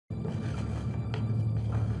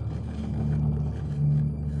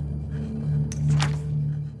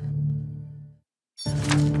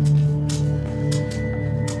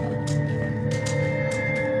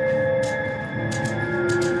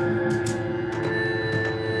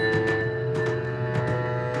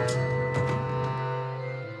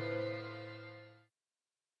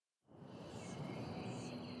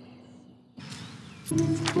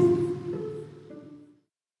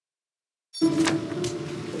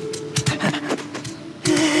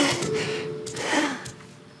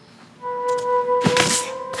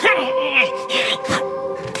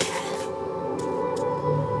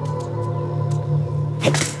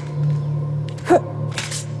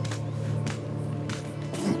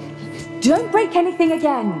Don't break anything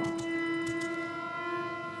again!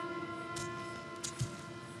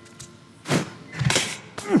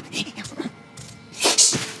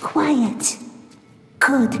 Quiet.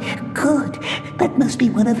 Good, good. That must be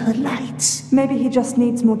one of her lights. Maybe he just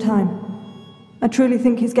needs more time. I truly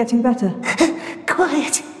think he's getting better.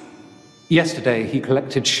 Quiet. Yesterday he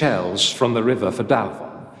collected shells from the river for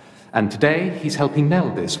Dalvon, and today he's helping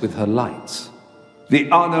Neldis with her lights. The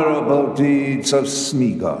honorable deeds of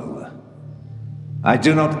Smeagol. I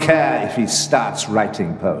do not care if he starts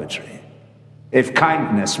writing poetry. If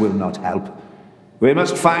kindness will not help, we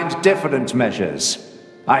must find different measures.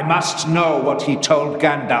 I must know what he told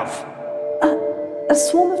Gandalf. A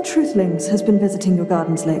swarm of truthlings has been visiting your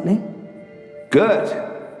gardens lately. Good.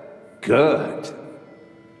 Good.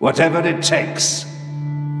 Whatever it takes.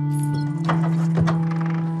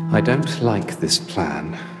 I don't like this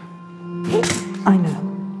plan. I know.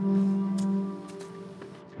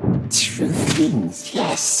 Truthlings,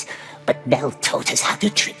 yes. But Mel taught us how to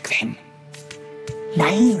trick them.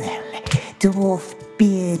 Lyrel, dwarf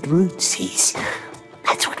beard rootsies.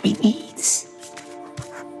 That's what we need.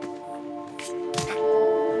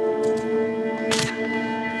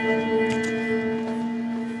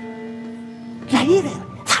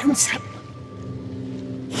 Lyrel, found some.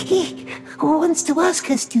 He wants to ask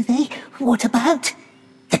us, do they? What about?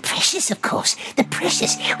 The precious, of course. The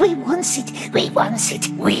precious. We want it. We want it.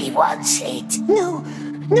 We want it. No,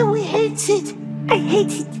 no, we hate it. I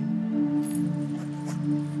hate it.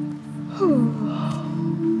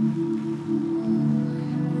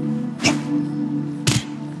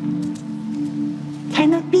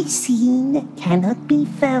 Cannot be seen, cannot be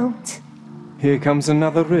felt. Here comes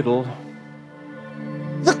another riddle.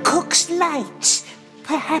 The cook's lights.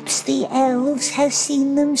 Perhaps the elves have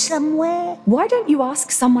seen them somewhere? Why don't you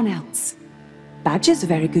ask someone else? Badgers are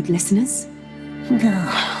very good listeners. No.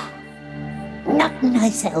 Not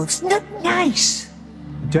nice elves, not nice.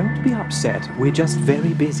 Don't be upset, we're just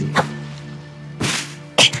very busy.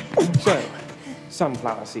 So,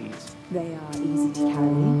 sunflower seeds. They are easy to carry,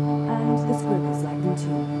 and the squirrels like them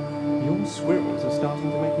too. Your squirrels are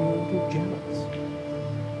starting to make me a little jealous.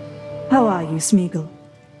 How are you, Smeagol?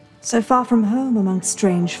 So far from home among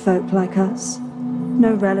strange folk like us?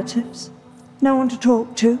 No relatives? No one to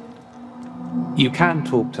talk to? You can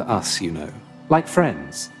talk to us, you know, like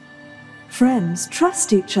friends. Friends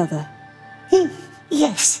trust each other.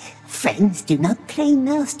 Yes, friends do not play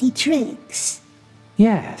nasty tricks.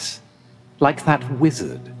 Yes, like that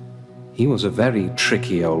wizard. He was a very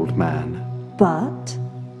tricky old man. But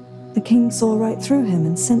the king saw right through him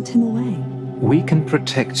and sent him away. We can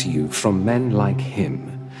protect you from men like him.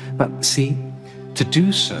 But see, to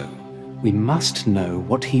do so, we must know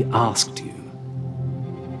what he asked you.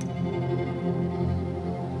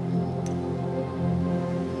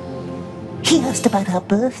 He asked about our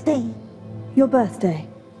birthday. Your birthday?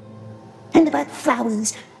 And about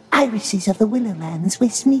flowers, irises of the Willowlands where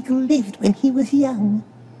Smeagol lived when he was young.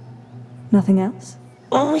 Nothing else?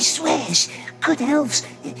 Oh, he swears. Good elves,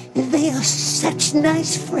 they are such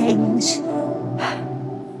nice friends.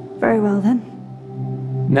 Very well then.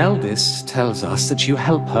 Neldis tells us that you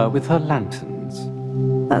help her with her lanterns.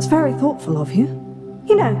 That's very thoughtful of you.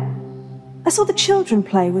 You know, I saw the children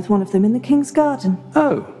play with one of them in the king's garden.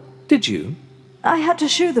 Oh, did you? I had to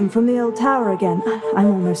shoo them from the old tower again. I'm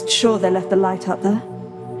almost sure they left the light up there.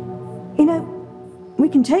 You know, we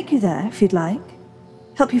can take you there if you'd like.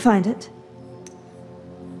 Help you find it.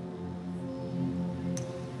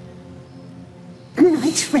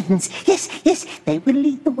 Nice friends. Yes, yes, they will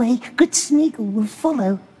lead the way. Good Smeagol will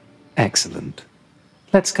follow. Excellent.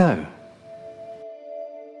 Let's go.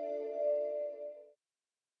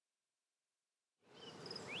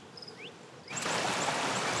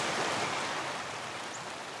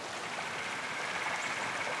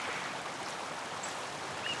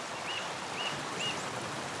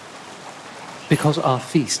 Because our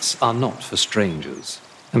feasts are not for strangers,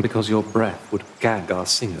 and because your breath would gag our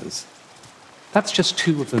singers. That's just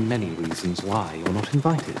two of the many reasons why you're not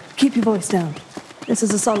invited. Keep your voice down. This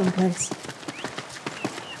is a solemn place.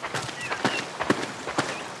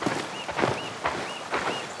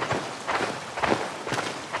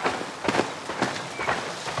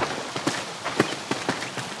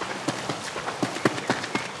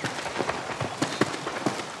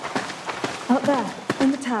 Out there,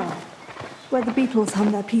 in the tower, where the beetles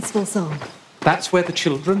hum their peaceful song. That's where the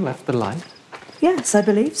children left the light? Yes, I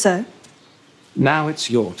believe so. Now it's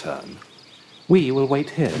your turn. We will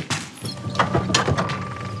wait here.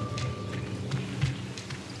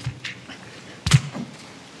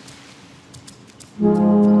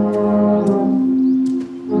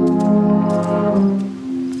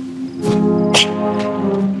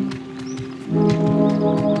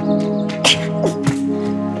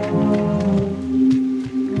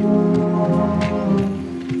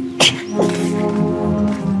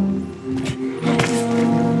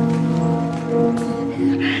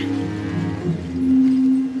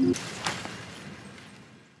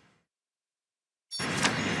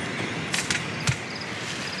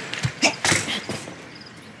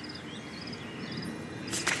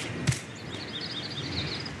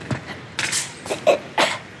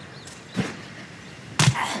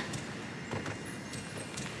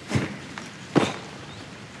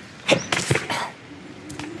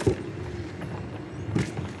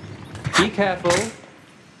 careful.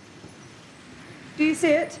 Do you see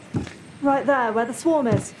it? Right there, where the swarm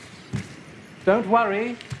is. Don't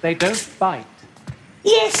worry, they don't bite.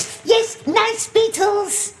 Yes, yes, nice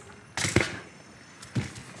beetles.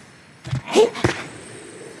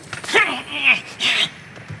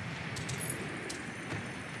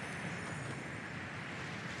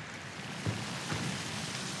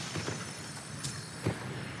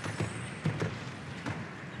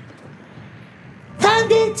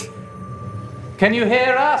 Found it. Can you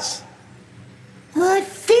hear us? I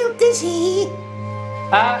feel dizzy.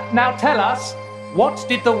 Now tell us, what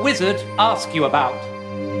did the wizard ask you about?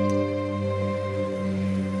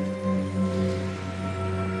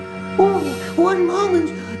 Oh, one moment.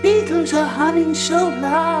 Beetles are humming so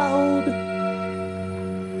loud.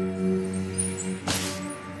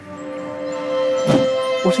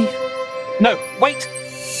 What are you... No, wait!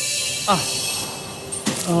 Ah.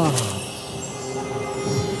 Ah.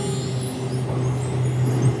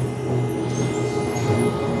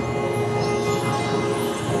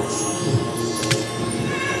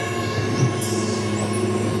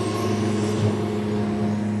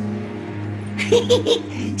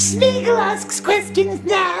 Smeagol asks questions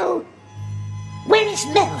now. Where is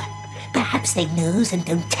Mel? Perhaps they knows and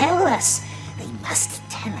don't tell us. They must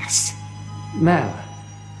tell us. Mel.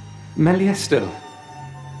 Meliesta.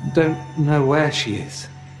 Don't know where she is.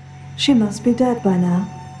 She must be dead by now.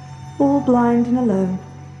 All blind and alone.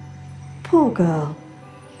 Poor girl.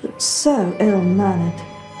 But so ill-mannered.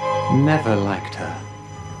 Never liked her.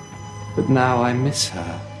 But now I miss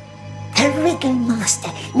her. The Riddle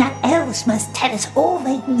Master. Now elves must tell us all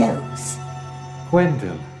they knows.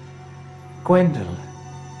 Gwendol. Gwendol.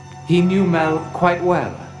 He knew Mel quite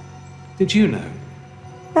well. Did you know?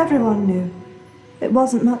 Everyone knew. It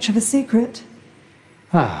wasn't much of a secret.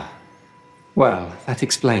 Ah. Well, that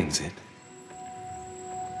explains it.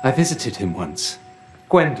 I visited him once.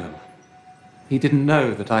 Gwendol. He didn't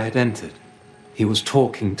know that I had entered. He was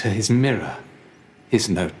talking to his mirror. His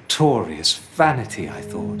notorious vanity, I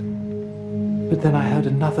thought. But then I heard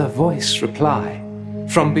another voice reply.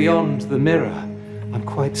 From beyond the mirror. I'm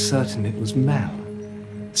quite certain it was Mel.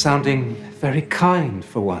 Sounding very kind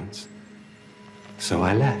for once. So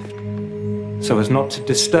I left. So as not to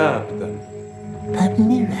disturb them. The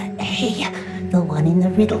mirror, eh? The one in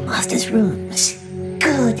the Riddle Master's rooms.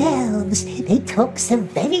 Good elves. They talk so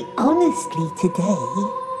very honestly today.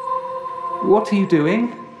 What are you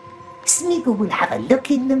doing? Smeagol will have a look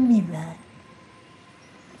in the mirror.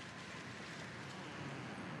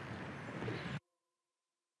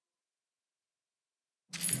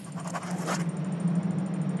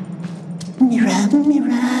 Mirror,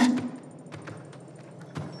 mirror.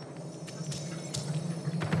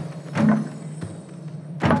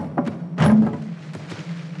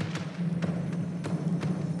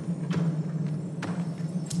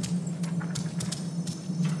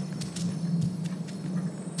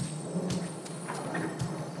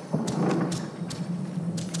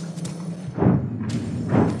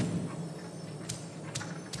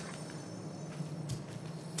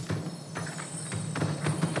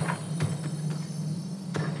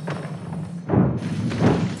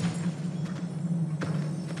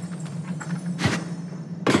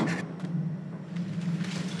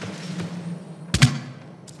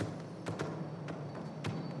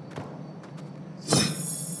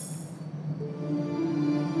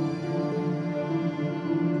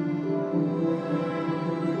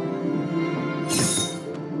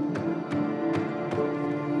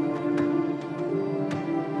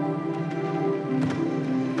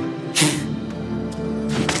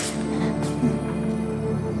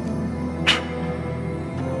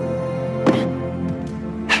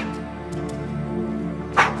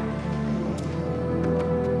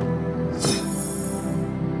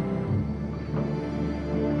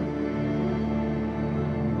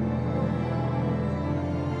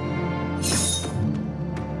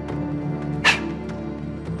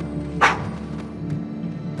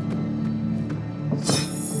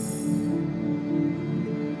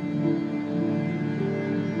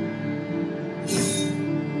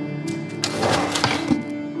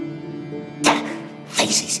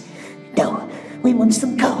 Faces. No, we want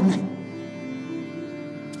them gone.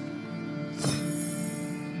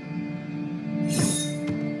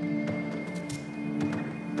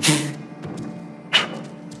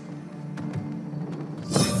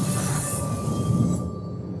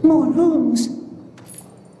 More rooms.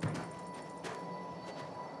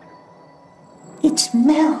 It's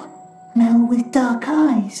Mel. Mel with dark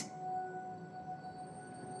eyes.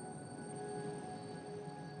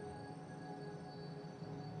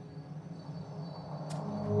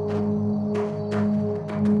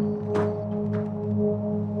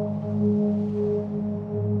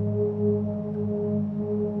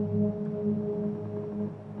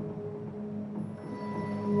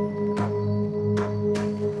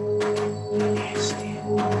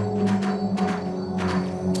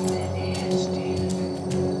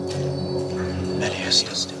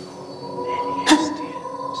 still.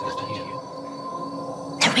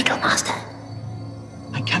 The Riddle Master.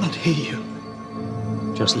 I cannot hear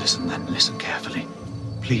you. Just listen then, listen carefully.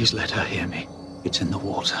 Please let her hear me. It's in the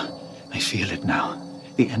water. I feel it now.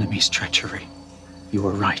 The enemy's treachery. You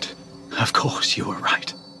were right. Of course you were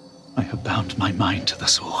right. I have bound my mind to the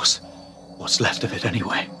source. What's left of it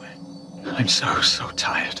anyway. I'm so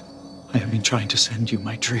tired. I have been trying to send you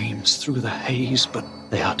my dreams through the haze, but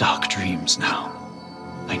they are dark dreams now.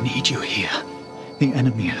 I need you here. The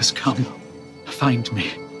enemy has come. Find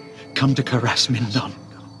me. Come to Karas Mindon.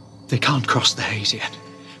 They can't cross the haze yet,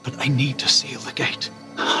 but I need to seal the gate.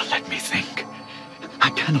 Let me think. I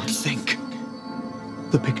cannot think.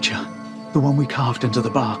 The picture, the one we carved into the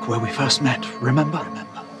bark where we first met, remember?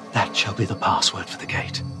 That shall be the password for the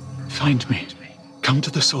gate. Find me. Come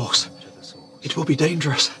to the source. It will be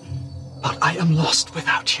dangerous, but I am lost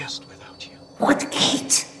without you. What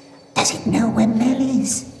gate? Does it know where Mel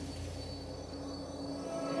is?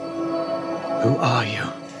 Who are you?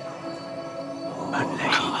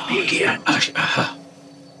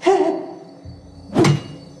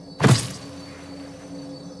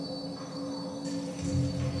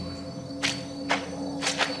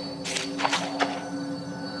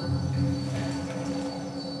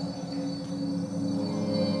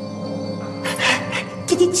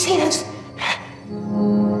 Did it say us?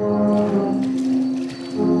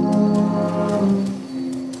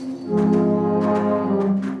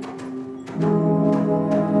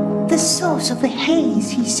 The source of the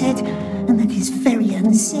haze, he said, and that is very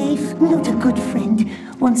unsafe. Not a good friend.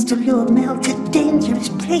 Wants to lure Mel to dangerous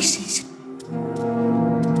places.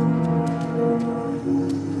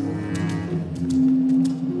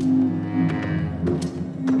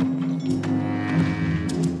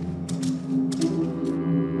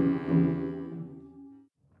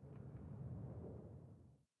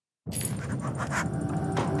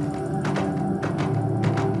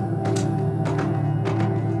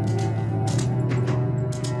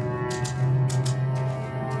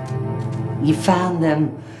 You found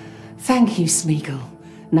them. Thank you, Smeagol.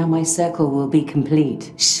 Now my circle will be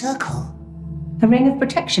complete. Circle? A ring of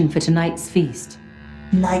protection for tonight's feast.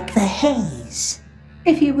 Like the haze?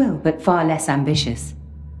 If you will, but far less ambitious.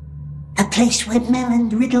 A place where Mel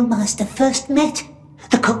and Riddlemaster first met.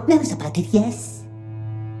 The cook knows about it, yes?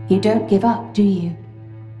 You don't give up, do you?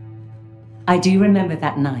 I do remember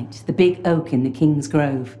that night, the big oak in the King's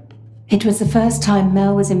Grove. It was the first time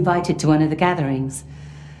Mel was invited to one of the gatherings.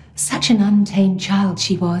 Such an untamed child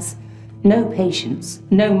she was. No patience,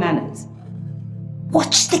 no manners.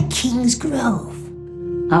 What's the King's Grove?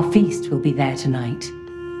 Our feast will be there tonight.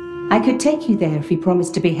 I could take you there if you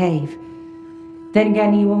promised to behave. Then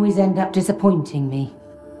again, you always end up disappointing me.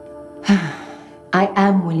 I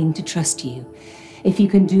am willing to trust you, if you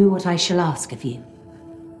can do what I shall ask of you.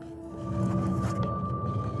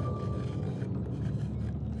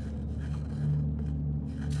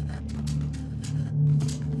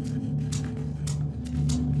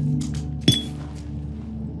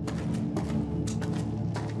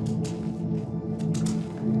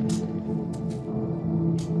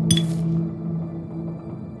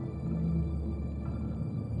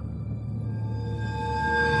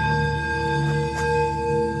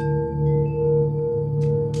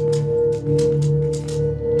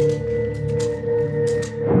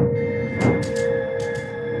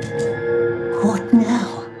 What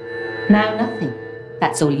now? Now nothing.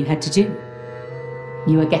 That's all you had to do.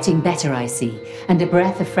 You are getting better, I see, and a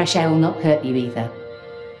breath of fresh air will not hurt you either.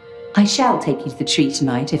 I shall take you to the tree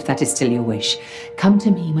tonight, if that is still your wish. Come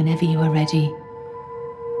to me whenever you are ready.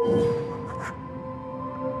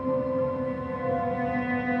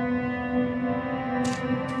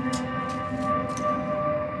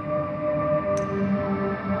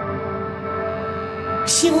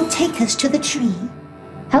 She will take us to the tree.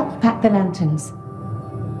 Help pack the lanterns.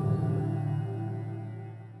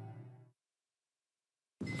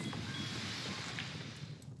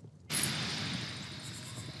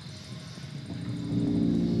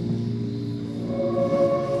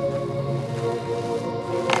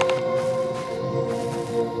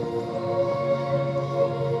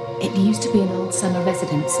 It used to be an old summer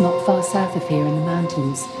residence not far south of here in the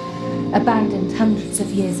mountains. Abandoned hundreds of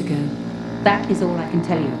years ago. That is all I can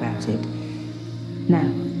tell you about it. Now,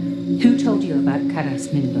 who told you about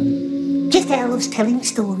Karas Mindon? Just elves telling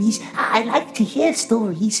stories. I like to hear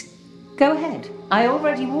stories. Go ahead. I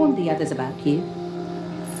already warned the others about you.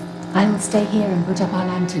 I will stay here and put up our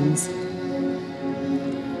lanterns.